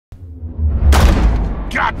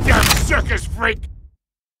circus freak!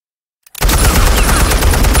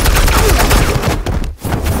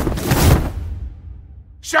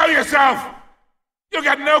 Show yourself! You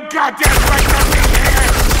got no goddamn right to be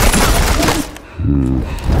here!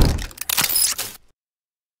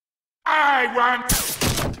 I want...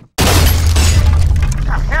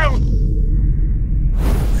 The hell?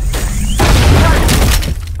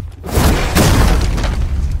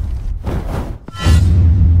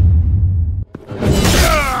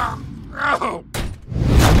 Oh.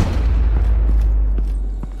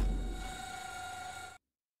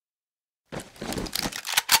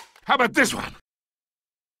 How about this one?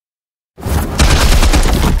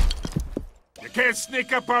 You can't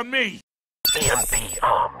sneak up on me. EMP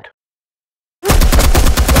armed.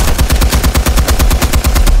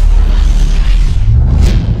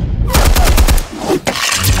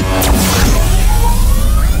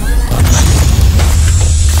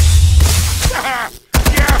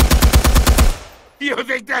 Yeah. You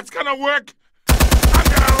think that's gonna work? I'm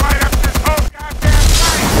gonna light up this whole goddamn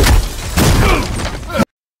place!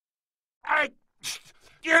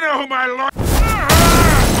 You know who my lord...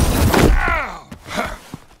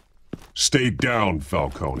 Stay down,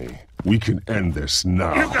 Falcone. We can end this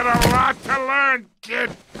now. You got a lot to learn,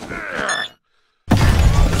 kid.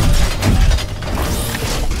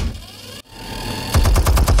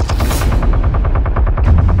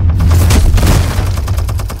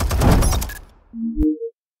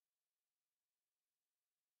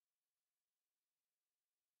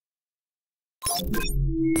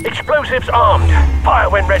 Explosives armed. Fire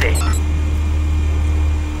when ready.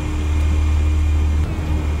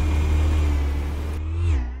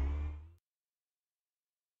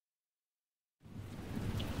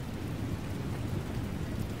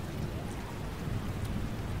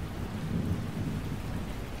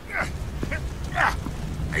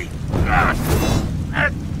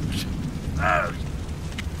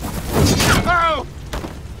 Oh!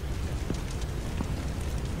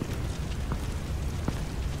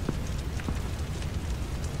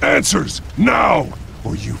 Answers, now,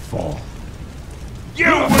 or you fall.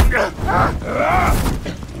 You wouldn't...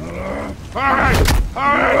 All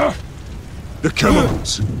right. The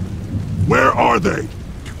chemicals. Where are they?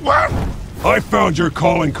 What? I found your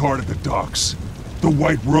calling card at the docks. The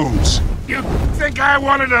White Rose. You think I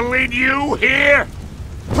wanted to lead you here?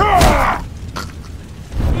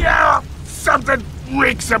 Yeah, something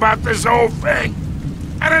reeks about this whole thing.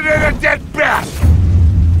 And it is a dead bat.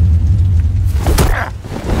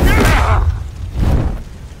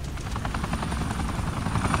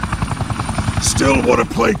 Still want to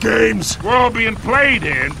play games? We're all being played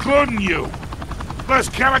here, including you. Those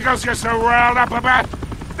chemicals you're so riled up about,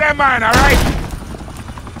 they're mine, all right?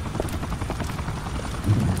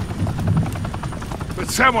 But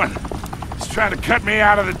someone is trying to cut me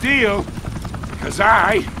out of the deal because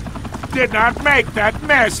I did not make that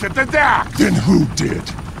mess at the docks. Then who did?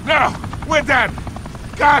 No, we're done.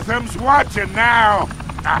 Gotham's watching now.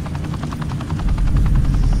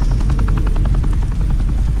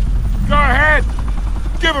 Go ahead.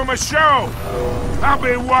 Give him a show. I'll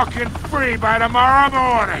be walking free by tomorrow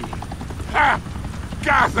morning. Ha!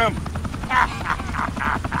 Gotham.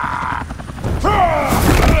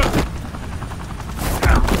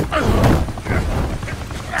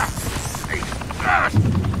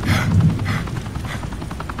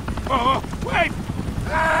 Oh, wait!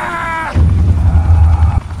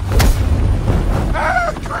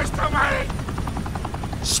 Christ almighty!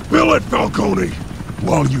 Spill it, Falcone,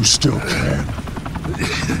 while you still can.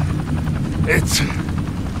 It's...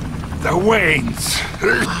 the Waynes.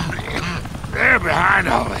 They're behind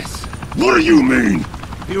all this. What do you mean?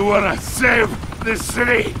 You wanna save this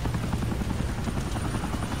city?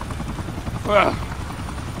 Well,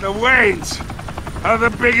 the Waynes are the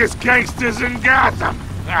biggest gangsters in Gotham.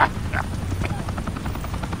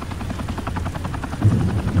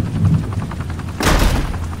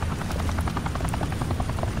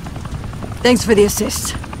 Thanks for the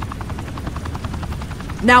assist.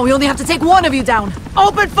 Now we only have to take one of you down.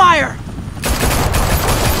 Open fire!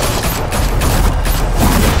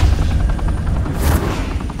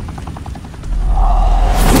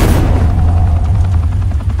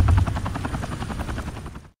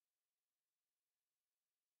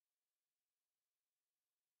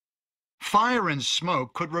 Fire and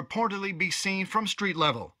smoke could reportedly be seen from street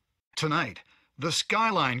level. Tonight, the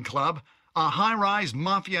Skyline Club, a high-rise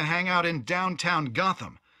mafia hangout in downtown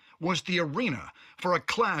Gotham, was the arena for a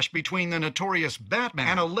clash between the notorious Batman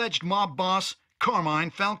and alleged mob boss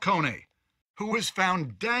Carmine Falcone, who was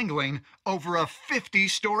found dangling over a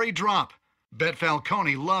 50-story drop. Bet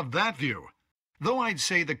Falcone loved that view. Though I'd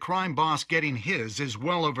say the crime boss getting his is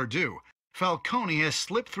well overdue, Falcone has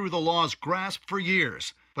slipped through the law's grasp for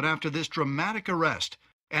years. But after this dramatic arrest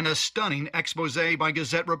and a stunning expose by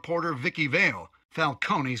Gazette reporter Vicki Vale,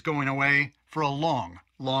 Falcone's going away for a long,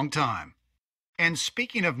 long time. And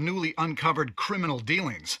speaking of newly uncovered criminal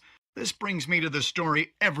dealings, this brings me to the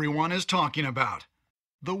story everyone is talking about.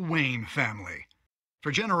 The Wayne family.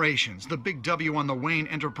 For generations, the big W on the Wayne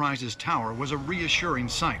Enterprises Tower was a reassuring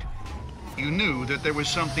sight. You knew that there was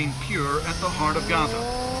something pure at the heart of Gotham,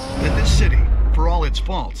 that this city, for all its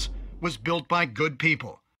faults, was built by good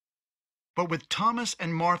people. But with Thomas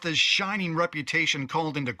and Martha's shining reputation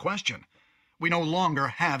called into question, we no longer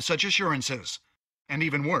have such assurances. And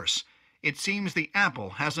even worse, it seems the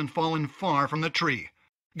apple hasn't fallen far from the tree.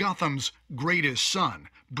 Gotham's greatest son,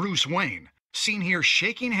 Bruce Wayne, seen here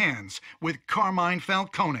shaking hands with Carmine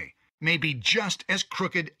Falcone, may be just as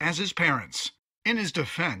crooked as his parents. In his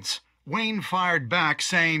defense, Wayne fired back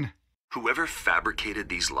saying, "Whoever fabricated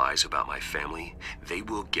these lies about my family, they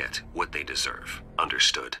will get what they deserve.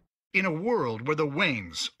 Understood?" In a world where the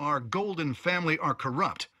Waynes, our golden family, are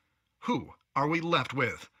corrupt, who are we left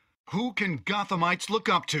with? Who can Gothamites look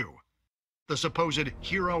up to? The supposed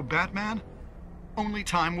hero Batman? Only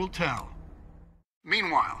time will tell.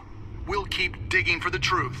 Meanwhile, we'll keep digging for the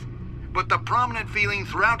truth. But the prominent feeling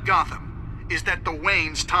throughout Gotham is that the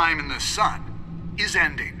Waynes' time in the sun is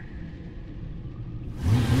ending.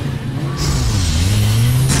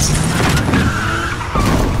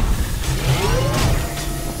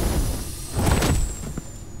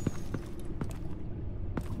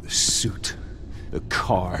 The suit, the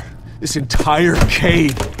car, this entire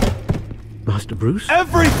cave. Master Bruce?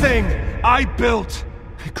 Everything I built!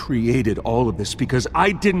 I created all of this because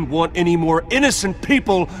I didn't want any more innocent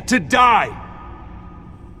people to die!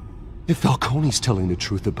 If Falcone's telling the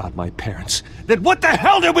truth about my parents, then what the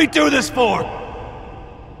hell did we do this for?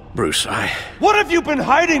 Bruce, What have you been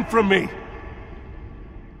hiding from me?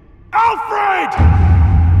 Alfred!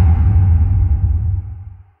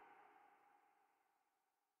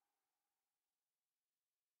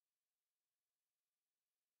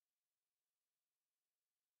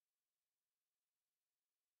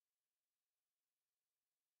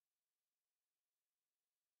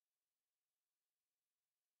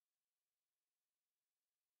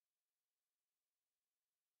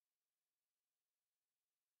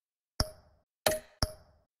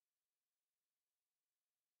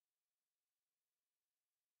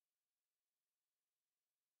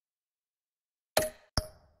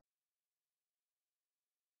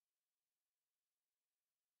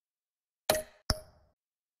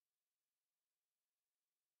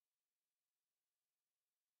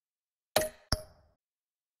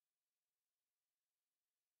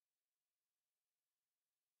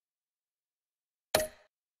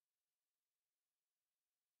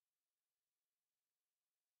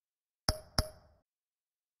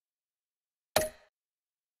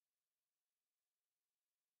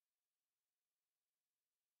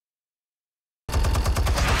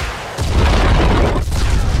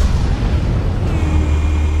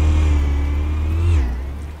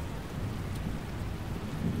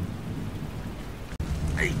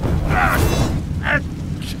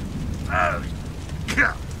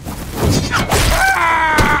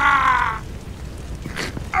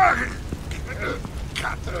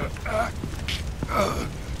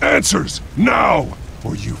 Answers, now,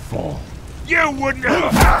 or you fall. You wouldn't... All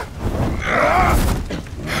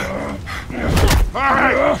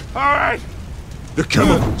right. The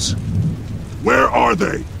chemicals. Where are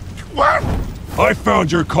they? What? I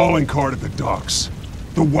found your calling card at the docks.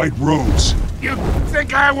 The White Rose. You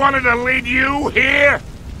think I wanted to lead you here?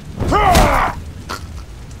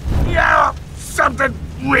 Yeah, something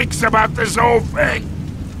reeks about this whole thing.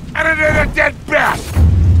 And it is a dead bat.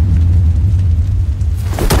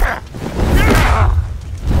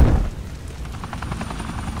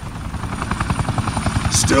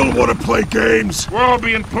 Still want to play games? We're all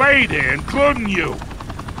being played here, including you.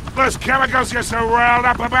 Those chemicals you're so riled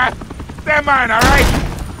up about, they're mine, all right?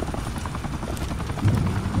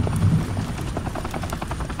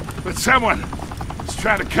 But someone is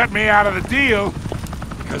trying to cut me out of the deal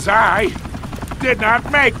because I did not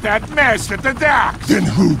make that mess at the docks. Then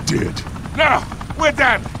who did? No, we're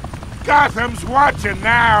done. Gotham's watching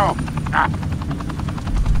now.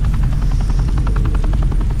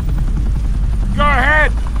 Go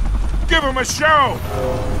ahead. Give him a show.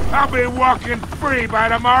 I'll be walking free by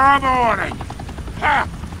tomorrow morning. Ha!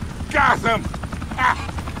 Gotham. Ha!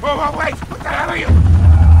 Oh, wait. What the hell are you?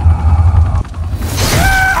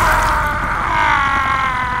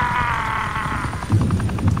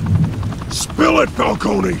 Spill it,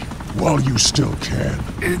 Falcone! While you still can.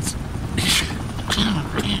 It's...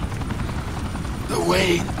 the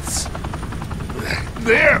Waynes.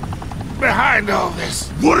 They're behind all this.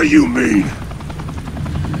 What do you mean?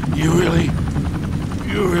 You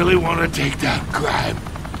really want to take down crime?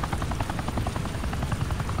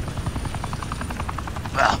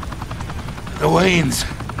 Well, the Waynes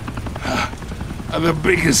are the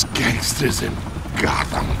biggest gangsters in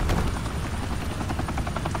Gotham.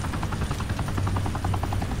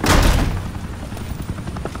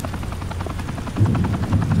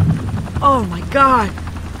 Oh my God!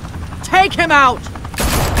 Take him out!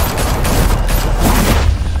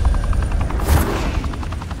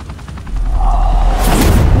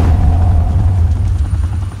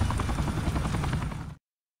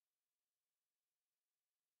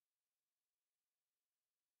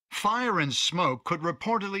 Fire and smoke could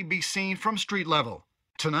reportedly be seen from street level.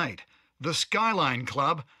 Tonight, the Skyline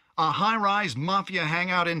Club, a high-rise mafia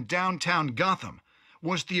hangout in downtown Gotham,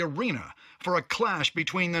 was the arena for a clash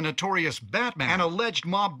between the notorious Batman and alleged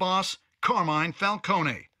mob boss Carmine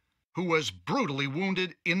Falcone, who was brutally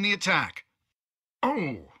wounded in the attack.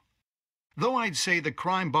 Oh! Though I'd say the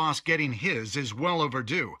crime boss getting his is well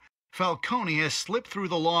overdue, Falcone has slipped through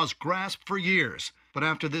the law's grasp for years. But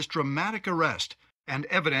after this dramatic arrest and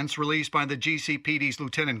evidence released by the GCPD's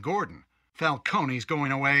Lieutenant Gordon, Falcone's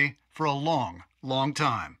going away for a long, long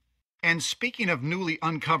time. And speaking of newly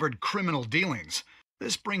uncovered criminal dealings,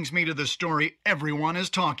 this brings me to the story everyone is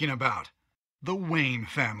talking about: the Wayne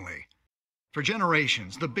family. For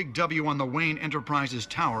generations, the big W on the Wayne Enterprises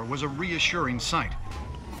Tower was a reassuring sight.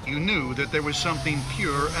 You knew that there was something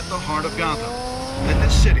pure at the heart of Gotham, that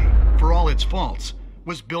this city, for all its faults,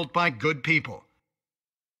 was built by good people.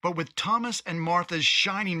 But with Thomas and Martha's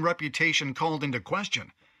shining reputation called into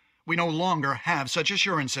question, we no longer have such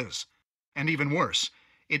assurances. And even worse,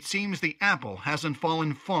 it seems the apple hasn't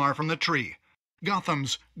fallen far from the tree.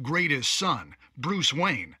 Gotham's greatest son, Bruce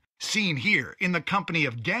Wayne, seen here in the company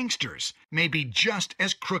of gangsters, may be just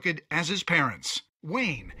as crooked as his parents.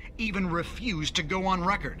 Wayne even refused to go on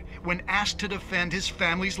record when asked to defend his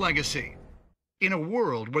family's legacy. In a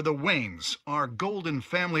world where the Waynes, our golden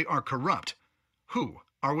family, are corrupt, who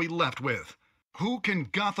are we left with? Who can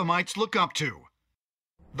Gothamites look up to?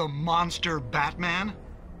 The monster Batman?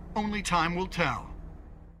 Only time will tell.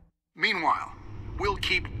 Meanwhile, we'll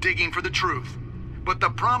keep digging for the truth. But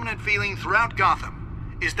the prominent feeling throughout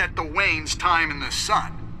Gotham is that the Waynes' time in the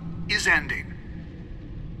sun is ending.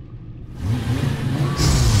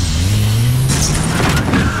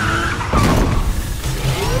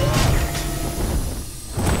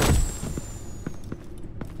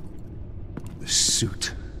 The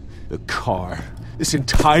suit, the car, this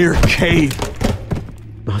entire cave.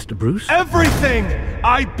 Master Bruce? Everything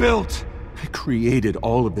I built! I created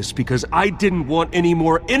all of this because I didn't want any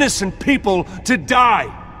more innocent people to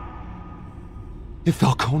die! If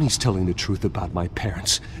Falcone's telling the truth about my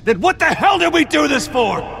parents, then what the hell did we do this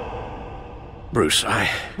for? Bruce,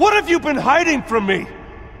 What have you been hiding from me?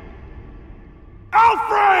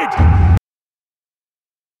 Alfred!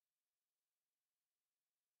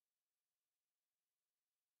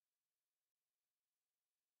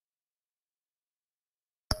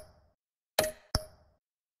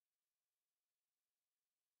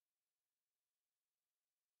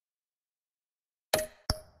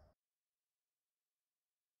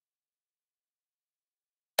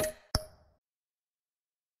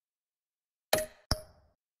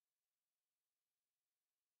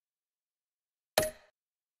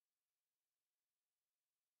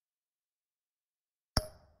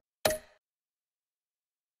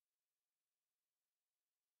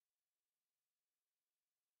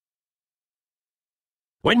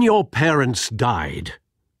 when your parents died,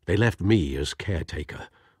 they left me as caretaker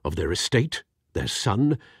of their estate, their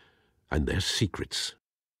son, and their secrets.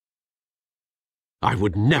 I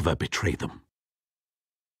would never betray them.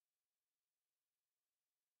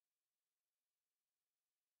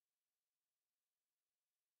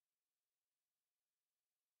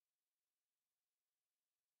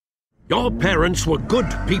 Your parents were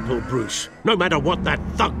good people, Bruce, no matter what that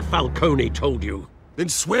thug Falcone told you. Then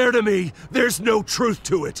swear to me there's no truth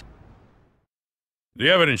to it. The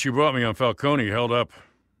evidence you brought me on Falcone held up.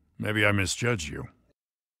 Maybe I misjudged you.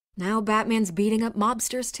 Now Batman's beating up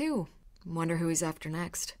mobsters, too. Wonder who he's after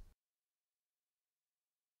next.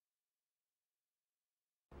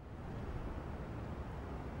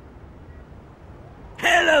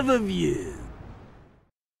 Hell of a view.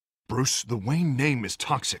 Bruce, the Wayne name is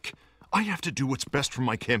toxic. I have to do what's best for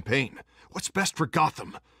my campaign. What's best for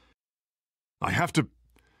Gotham. I have to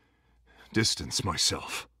distance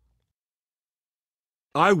myself.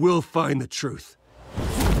 I will find the truth.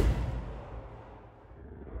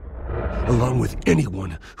 along with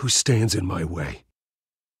anyone who stands in my way.